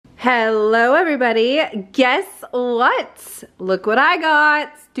Hello everybody, guess what? Look what I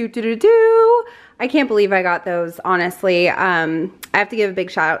got. Do. I can't believe I got those, honestly. I have to give a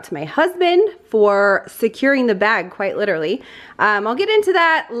big shout out to my husband for securing the bag, quite literally. I'll get into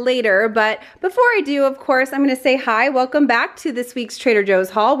that later, but before I do, of course, I'm gonna say hi. Welcome back to this week's Trader Joe's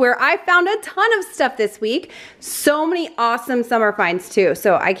haul, where I found a ton of stuff this week. So many awesome summer finds too.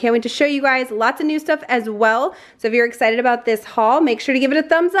 So I can't wait to show you guys lots of new stuff as well. So if you're excited about this haul, make sure to give it a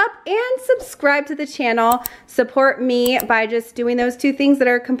thumbs up and subscribe to the channel. Support me by just doing those two things that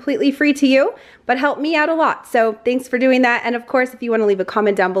are completely free to you, but help me out a lot. So thanks for doing that. And of course, if you want to leave a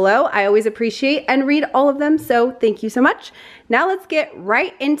comment down below, I always appreciate and read all of them. So thank you so much. Now let's get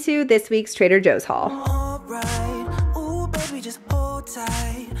right into this week's Trader Joe's haul. All right. Ooh, baby, just hold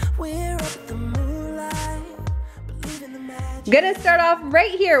tight. We're up at the moonlight. Believe in the magic. Gonna start off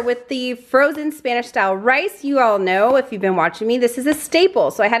right here with the frozen Spanish style rice. You all know, if you've been watching me, this is a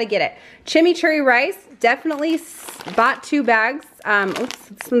staple, so I had to get it. Chimichurri rice, definitely bought 2 bags. Oops,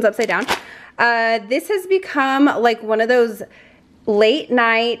 this one's upside down. This has become like one of those late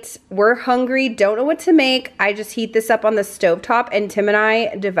night, we're hungry, don't know what to make. I just heat this up on the stovetop and Tim and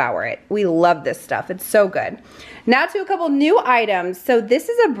I devour it. We love this stuff. It's so good. Now to a couple new items. So this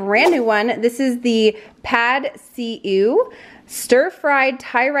is a brand new one. This is the Pad See Ew stir-fried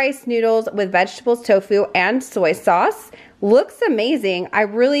Thai rice noodles with vegetables, tofu, and soy sauce. Looks amazing. I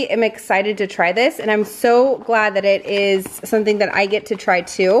really am excited to try this, and I'm so glad that it is something that I get to try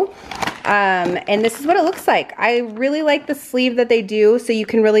too. And this is what it looks like. I really like the sleeve that they do, so you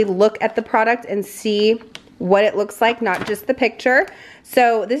can really look at the product and see what it looks like, not just the picture.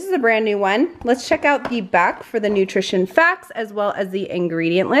 So this is a brand new one. Let's check out the back for the nutrition facts as well as the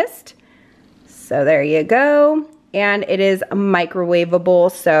ingredient list. So there you go. And it is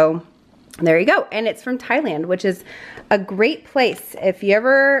microwavable, so there you go. And it's from Thailand, which is a great place. If you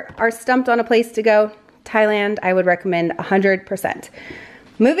ever are stumped on a place to go, Thailand, I would recommend 100%.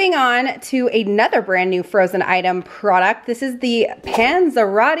 Moving on to another brand new frozen item product. This is the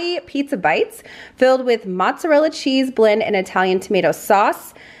Panzerotti Pizza Bites filled with mozzarella cheese blend and Italian tomato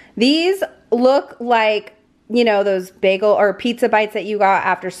sauce. These look like, you know, those bagel or pizza bites that you got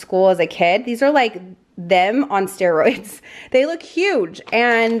after school as a kid. These are like them on steroids. They look huge,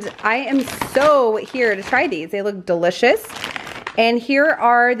 and I am so here to try these. They look delicious. And here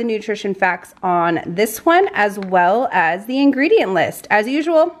are the nutrition facts on this one, as well as the ingredient list. As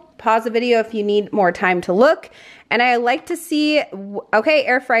usual, pause the video if you need more time to look. And I like to see, okay,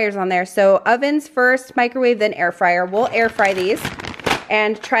 air fryers on there. So ovens first, microwave, then air fryer. We'll air fry these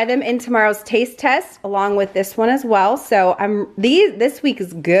and try them in tomorrow's taste test, along with this one as well. So this week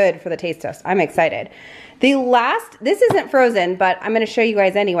is good for the taste test. I'm excited. This isn't frozen, but I'm gonna show you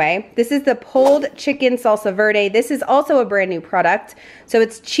guys anyway. This is the pulled chicken salsa verde. This is also a brand new product. So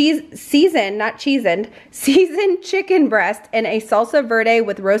it's seasoned chicken breast and a salsa verde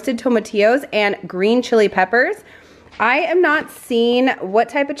with roasted tomatillos and green chili peppers. I am not seeing what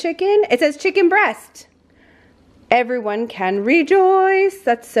type of chicken. It says chicken breast. Everyone can rejoice.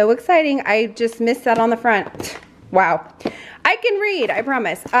 That's so exciting. I just missed that on the front. Wow. I can read, I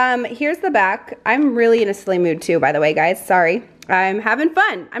promise. Here's the back. I'm really in a silly mood too, by the way, guys. Sorry. I'm having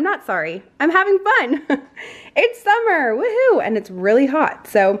fun. I'm not sorry. I'm having fun. It's summer. Woohoo. And it's really hot.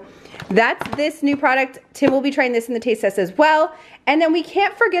 So that's this new product. Tim will be trying this in the taste test as well. And then we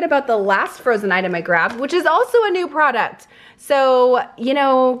can't forget about the last frozen item I grabbed, which is also a new product. So, you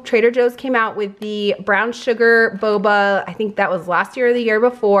know, Trader Joe's came out with the brown sugar boba. I think that was last year or the year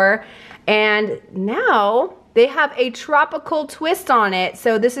before. And now they have a tropical twist on it.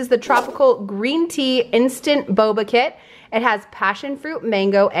 So this is the tropical green tea instant boba kit. It has passion fruit,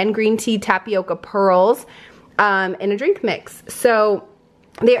 mango, and green tea tapioca pearls in a drink mix. So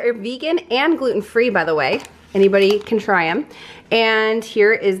they are vegan and gluten-free, by the way. Anybody can try them. And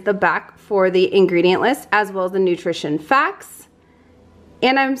here is the back for the ingredient list as well as the nutrition facts.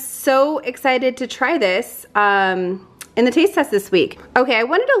 And I'm so excited to try this in the taste test this week. Okay, I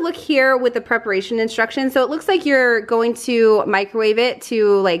wanted to look here with the preparation instructions. So it looks like you're going to microwave it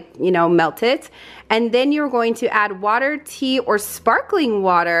to, like, you know, melt it. And then you're going to add water, tea, or sparkling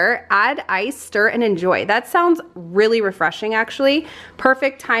water, add ice, stir, and enjoy. That sounds really refreshing, actually.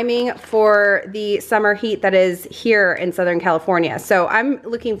 Perfect timing for the summer heat that is here in Southern California. So I'm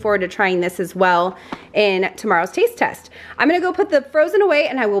looking forward to trying this as well in tomorrow's taste test. I'm gonna go put the frozen away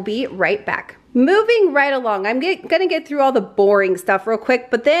and I will be right back. Moving right along, I'm gonna get through all the boring stuff real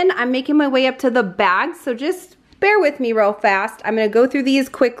quick, but then I'm making my way up to the bags, so just bear with me real fast. I'm gonna go through these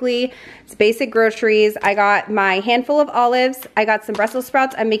quickly. It's basic groceries. I got my handful of olives. I got some Brussels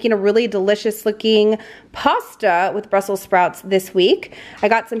sprouts. I'm making a really delicious looking pasta with Brussels sprouts this week. I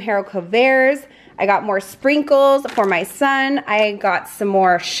got some haricots verts. I got more sprinkles for my son. I got some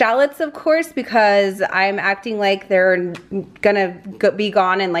more shallots, of course, because I'm acting like they're gonna be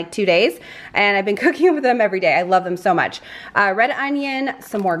gone in like 2 days. And I've been cooking with them every day. I love them so much. Red onion,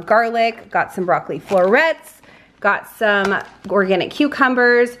 some more garlic, got some broccoli florets, got some organic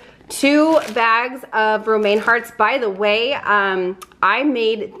cucumbers, 2 bags of romaine hearts. By the way, I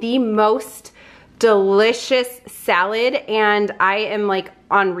made the most delicious salad and I am like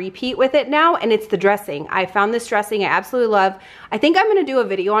on repeat with it now, and it's the dressing. I found this dressing I absolutely love. I think I'm gonna do a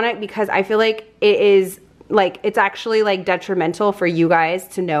video on it because I feel like it is like, it's actually like detrimental for you guys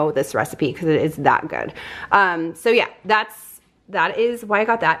to know this recipe because it is that good. So yeah, that is why I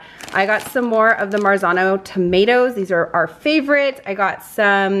got that. I got some more of the Marzano tomatoes. These are our favorite. I got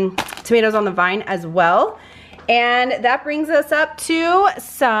some tomatoes on the vine as well. And that brings us up to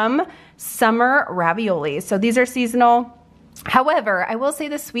some summer raviolis. So these are seasonal. However, I will say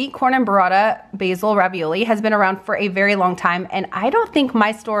the sweet corn and burrata basil ravioli has been around for a very long time, and I don't think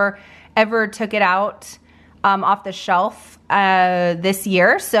my store ever took it out off the shelf this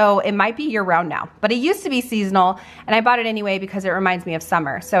year, so it might be year-round now. But it used to be seasonal, and I bought it anyway because it reminds me of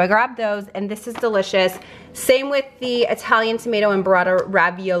summer. So I grabbed those, and this is delicious. Same with the Italian tomato and burrata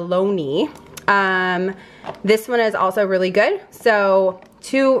ravioloni. This one is also really good. So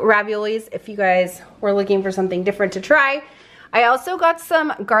 2 raviolis if you guys were looking for something different to try. I also got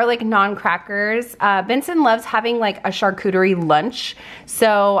some garlic naan crackers. Benson loves having like a charcuterie lunch,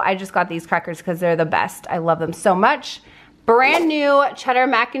 so I just got these crackers because they're the best. I love them so much. Brand new cheddar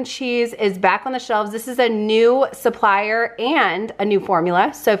mac and cheese is back on the shelves. This is a new supplier and a new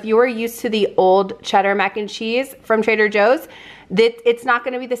formula. So if you were used to the old cheddar mac and cheese from Trader Joe's, it's not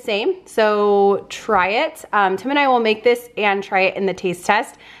gonna be the same, so try it. Tim and I will make this and try it in the taste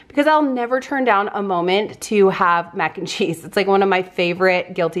test because I'll never turn down a moment to have mac and cheese. It's like one of my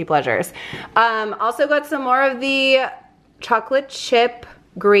favorite guilty pleasures. Also got some more of the chocolate chip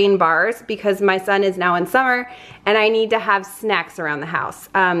green bars because my son is now in summer and I need to have snacks around the house.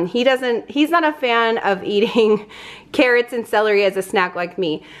 He's not a fan of eating carrots and celery as a snack like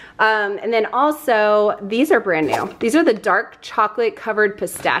me. And then also, these are brand new. These are the dark chocolate covered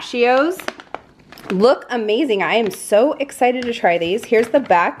pistachios. Look amazing. I am so excited to try these. Here's the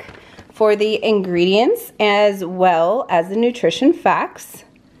back for the ingredients as well as the nutrition facts.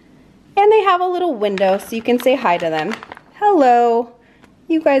 And they have a little window so you can say hi to them. Hello.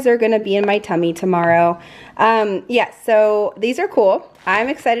 You guys are gonna be in my tummy tomorrow. Yeah, so these are cool. I'm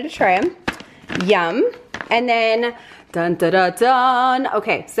excited to try them. Yum. And then, dun dun dun dun.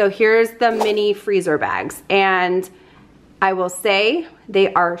 Okay, so here's the mini freezer bags. And I will say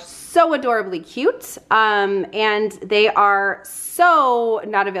they are so adorably cute. And they are so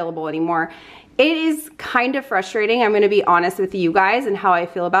not available anymore. It is kind of frustrating. I'm gonna be honest with you guys and how I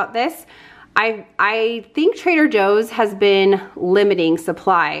feel about this. I think Trader Joe's has been limiting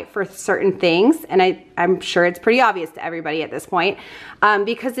supply for certain things, and I'm sure it's pretty obvious to everybody at this point,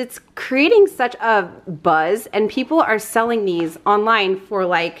 because it's creating such a buzz, and people are selling these online for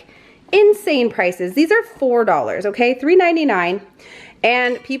like insane prices. These are $4, okay? $3.99,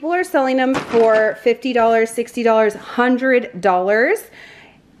 and people are selling them for $50, $60, $100.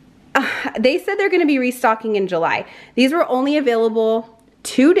 They said they're gonna be restocking in July. These were only available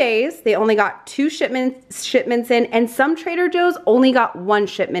 2 days. They only got 2 shipments in, and some Trader Joe's only got 1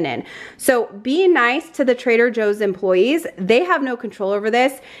 shipment in. So be nice to the Trader Joe's employees. They have no control over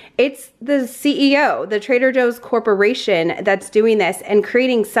this. It's the CEO, the Trader Joe's corporation, that's doing this and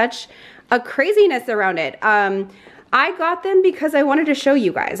creating such a craziness around it. I got them because I wanted to show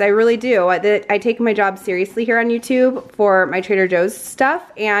you guys. I really do. I take my job seriously here on YouTube for my Trader Joe's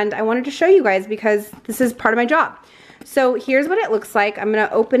stuff, and I wanted to show you guys because this is part of my job. So here's what it looks like. I'm gonna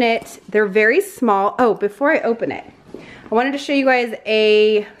open it. They're very small. Oh, before I open it, I wanted to show you guys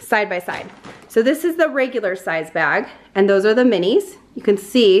a side-by-side. So this is the regular size bag, and those are the minis. You can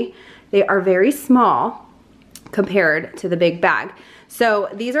see they are very small compared to the big bag. So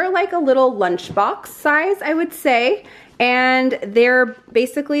these are like a little lunchbox size, I would say, and they're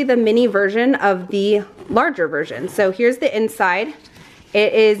basically the mini version of the larger version. So here's the inside.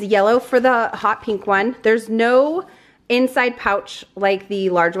 It is yellow for the hot pink one. There's no inside pouch like the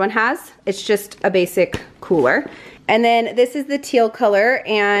large one has. It's just a basic cooler. And then this is the teal color,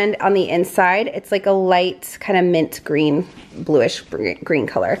 and on the inside it's like a light kind of mint green, bluish green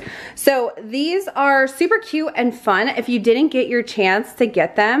color. So these are super cute and fun. If you didn't get your chance to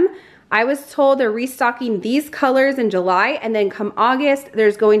get them, I was told they're restocking these colors in July, and then come August,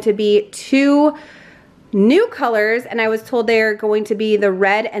 there's going to be 2 new colors, and I was told they're going to be the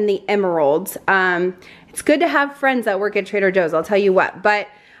red and the emerald. It's good to have friends that work at Trader Joe's, I'll tell you what, but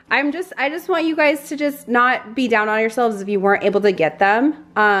I just want you guys to just not be down on yourselves if you weren't able to get them,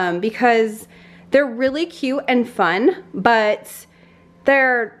 because they're really cute and fun, but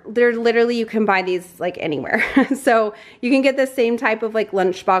they're literally, you can buy these like anywhere. So you can get the same type of like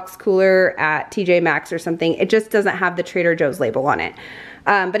lunchbox cooler at TJ Maxx or something. It just doesn't have the Trader Joe's label on it.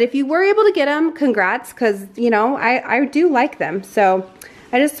 But if you were able to get them, congrats, because you know, I do like them. So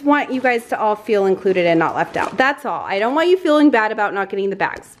I just want you guys to all feel included and not left out. That's all. I don't want you feeling bad about not getting the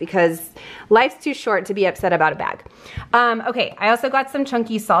bags, because life's too short to be upset about a bag. Okay, I also got some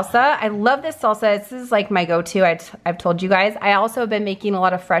chunky salsa. I love this salsa. This is like my go-to. I've told you guys. I also have been making a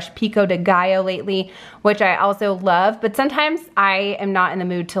lot of fresh pico de gallo lately, which I also love. But sometimes I am not in the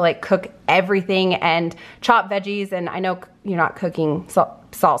mood to like cook everything and chop veggies. And I know you're not cooking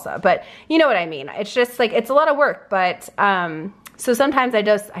salsa, but you know what I mean. It's just like, it's a lot of work, but so sometimes I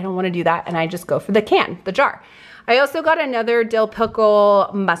don't want to do that, and I just go for the jar. I also got another dill pickle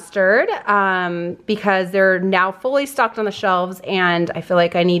mustard because they're now fully stocked on the shelves, and I feel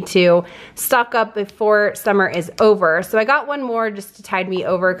like I need to stock up before summer is over. So I got one more just to tide me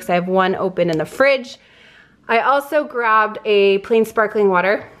over because I have one open in the fridge. I also grabbed a plain sparkling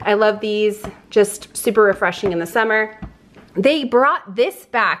water. I love these, just super refreshing in the summer. They brought this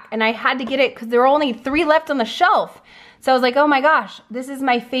back, and I had to get it because there were only 3 left on the shelf. So I was like, oh my gosh, this is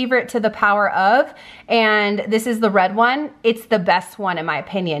my favorite to the power of, and this is the red one. It's the best one in my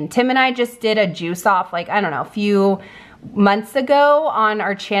opinion. Tim and I just did a juice off, like, I don't know, a few months ago on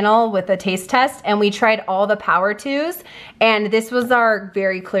our channel with a taste test, and we tried all the power 2s, and this was our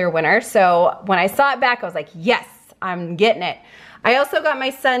very clear winner. So when I saw it back, I was like, yes, I'm getting it. I also got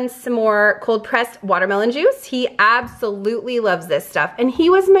my son some more cold pressed watermelon juice. He absolutely loves this stuff, and he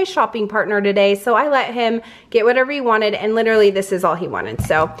was my shopping partner today, so I let him get whatever he wanted, and literally this is all he wanted.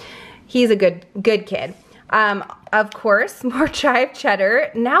 So he's a good kid. Of course, more chive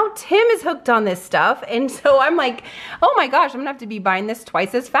cheddar. Now Tim is hooked on this stuff, and so I'm like, oh my gosh, I'm gonna have to be buying this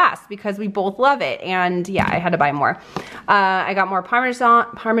twice as fast because we both love it. And yeah, I had to buy more. I got more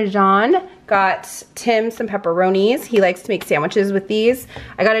Parmesan, got Tim some pepperonis. He likes to make sandwiches with these.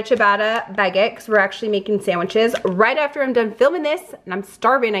 I got a ciabatta baguette because we're actually making sandwiches right after I'm done filming this, and I'm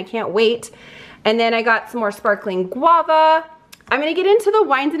starving, I can't wait. And then I got some more sparkling guava. I'm gonna get into the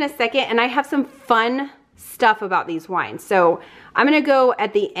wines in a second, and I have some fun stuff about these wines. So I'm gonna go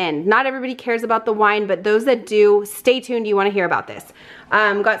at the end. Not everybody cares about the wine, but those that do, stay tuned, you wanna hear about this.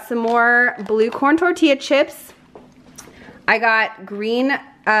 Got some more blue corn tortilla chips. I got green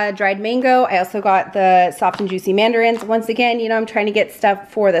dried mango. I also got the soft and juicy mandarins. Once again, you know, I'm trying to get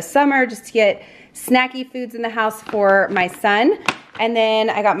stuff for the summer just to get snacky foods in the house for my son. And then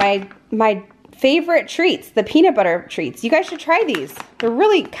I got my favorite treats, the peanut butter treats. You guys should try these. They're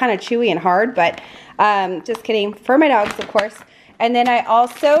really kind of chewy and hard, but just kidding, for my dogs, of course. And then I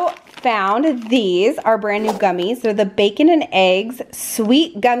also found these are brand new gummies. They're the bacon and eggs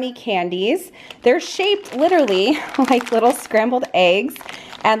sweet gummy candies. They're shaped literally like little scrambled eggs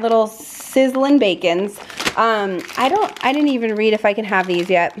and little sizzling bacons. I didn't even read if I can have these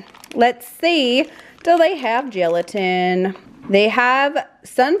yet. Let's see. Do they have gelatin? They have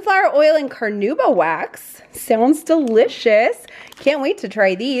sunflower oil and carnauba wax. Sounds delicious. Can't wait to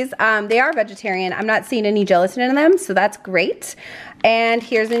try these. They are vegetarian. I'm not seeing any gelatin in them, so that's great. And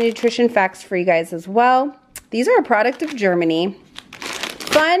here's the nutrition facts for you guys as well. These are a product of Germany.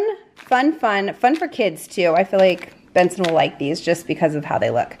 Fun for kids too. I feel like Benson will like these just because of how they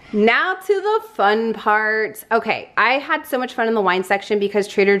look. Now to the fun part. Okay, I had so much fun in the wine section because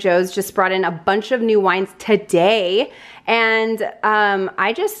Trader Joe's just brought in a bunch of new wines today, and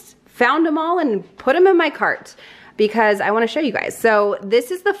I just found them all and put them in my cart because I want to show you guys. So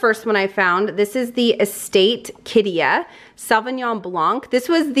this is the first one I found. This is the Estate Kittia Sauvignon Blanc. This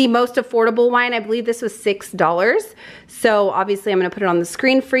was the most affordable wine. I believe this was $6. So obviously I'm gonna put it on the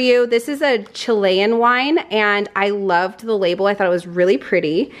screen for you. This is a Chilean wine, and I loved the label. I thought it was really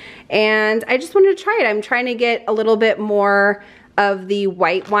pretty, and I just wanted to try it. I'm trying to get a little bit more of the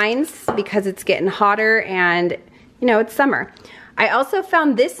white wines because it's getting hotter and, you know, it's summer. I also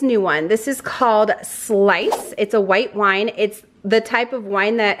found this new one. This is called Slice. It's a white wine. It's the type of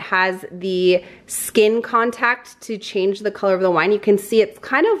wine that has the skin contact to change the color of the wine. You can see it's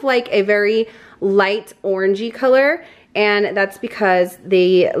kind of like a very light orangey color, and that's because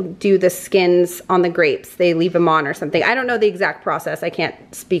they do the skins on the grapes. They leave them on or something. I don't know the exact process. I can't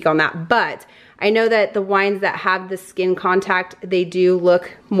speak on that, but I know that the wines that have the skin contact, they do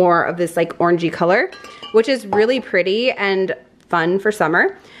look more of this like orangey color, which is really pretty and fun for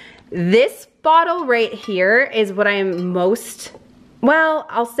summer. This bottle right here is what I am most, well,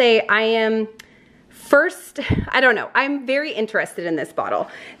 I'll say I am first, I don't know, I'm very interested in this bottle.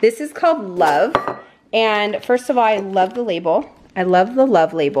 This is called Love, and first of all, I love the label. I love the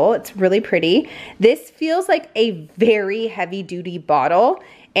Love label, it's really pretty. This feels like a very heavy duty bottle,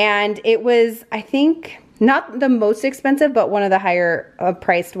 and it was, I think, not the most expensive, but one of the higher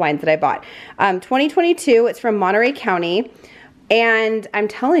priced wines that I bought. 2022, it's from Monterey County. And I'm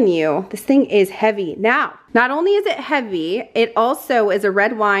telling you, this thing is heavy. Now, not only is it heavy, it also is a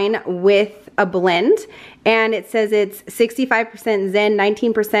red wine with a blend. And it says it's 65% Zen,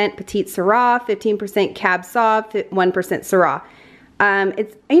 19% Petite Syrah, 15% Cab Sauv, 1% Syrah.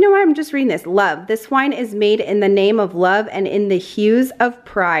 It's, you know what, I'm just reading this. Love. This wine is made in the name of love and in the hues of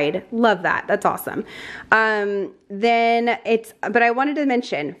pride. Love that. That's awesome. Then it's, but I wanted to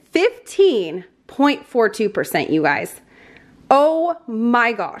mention 15.42%, you guys. Oh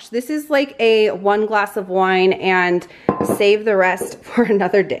my gosh, this is like a one glass of wine and save the rest for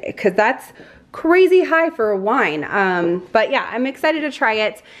another day, because that's crazy high for a wine. But yeah, I'm excited to try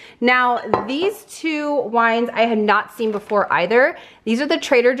it. Now, these two wines I had not seen before either. These are the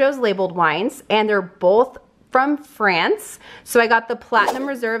Trader Joe's labeled wines, and they're both from France. So I got the Platinum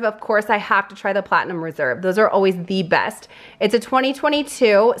Reserve. Of course, I have to try the Platinum Reserve. Those are always the best. It's a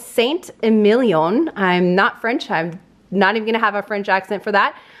 2022 Saint-Emilion. I'm not French. I'm not even gonna have a French accent for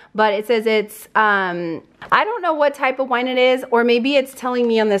that, but it says it's, I don't know what type of wine it is, or maybe it's telling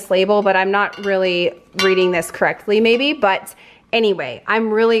me on this label, but I'm not really reading this correctly maybe, but anyway,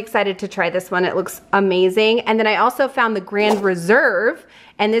 I'm really excited to try this one. It looks amazing. And then I also found the Grand Reserve,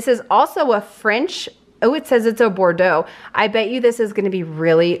 and this is also a French, oh, it says it's a Bordeaux. I bet you this is gonna be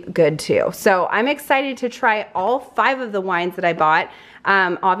really good too. So I'm excited to try all 5 of the wines that I bought,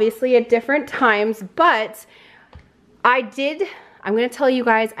 obviously at different times, but I'm gonna tell you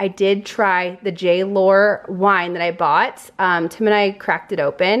guys, I did try the J. Lohr wine that I bought. Tim and I cracked it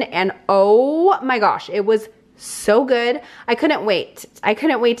open, and oh my gosh, it was so good. I couldn't wait. I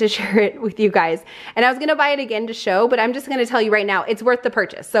couldn't wait to share it with you guys. And I was gonna buy it again to show, but I'm just gonna tell you right now, it's worth the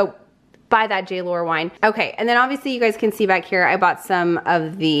purchase. So buy that J. Lohr wine. Okay, and then obviously you guys can see back here, I bought some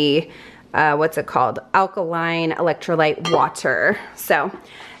of the, what's it called? Alkaline electrolyte water. So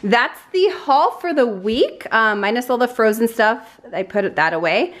that's the haul for the week, minus all the frozen stuff. I put that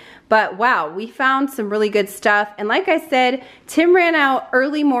away. But wow, we found some really good stuff. And like I said, Tim ran out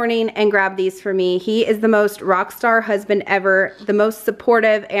early morning and grabbed these for me. He is the most rock star husband ever, the most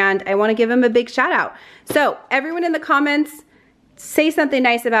supportive, and I wanna give him a big shout out. So everyone in the comments, say something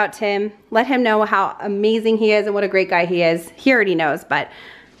nice about Tim. Let him know how amazing he is and what a great guy he is. He already knows, but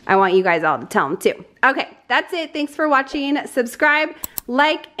I want you guys all to tell him too. Okay, that's it. Thanks for watching. Subscribe,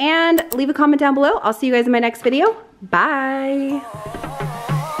 like, and leave a comment down below. I'll see you guys in my next video. Bye.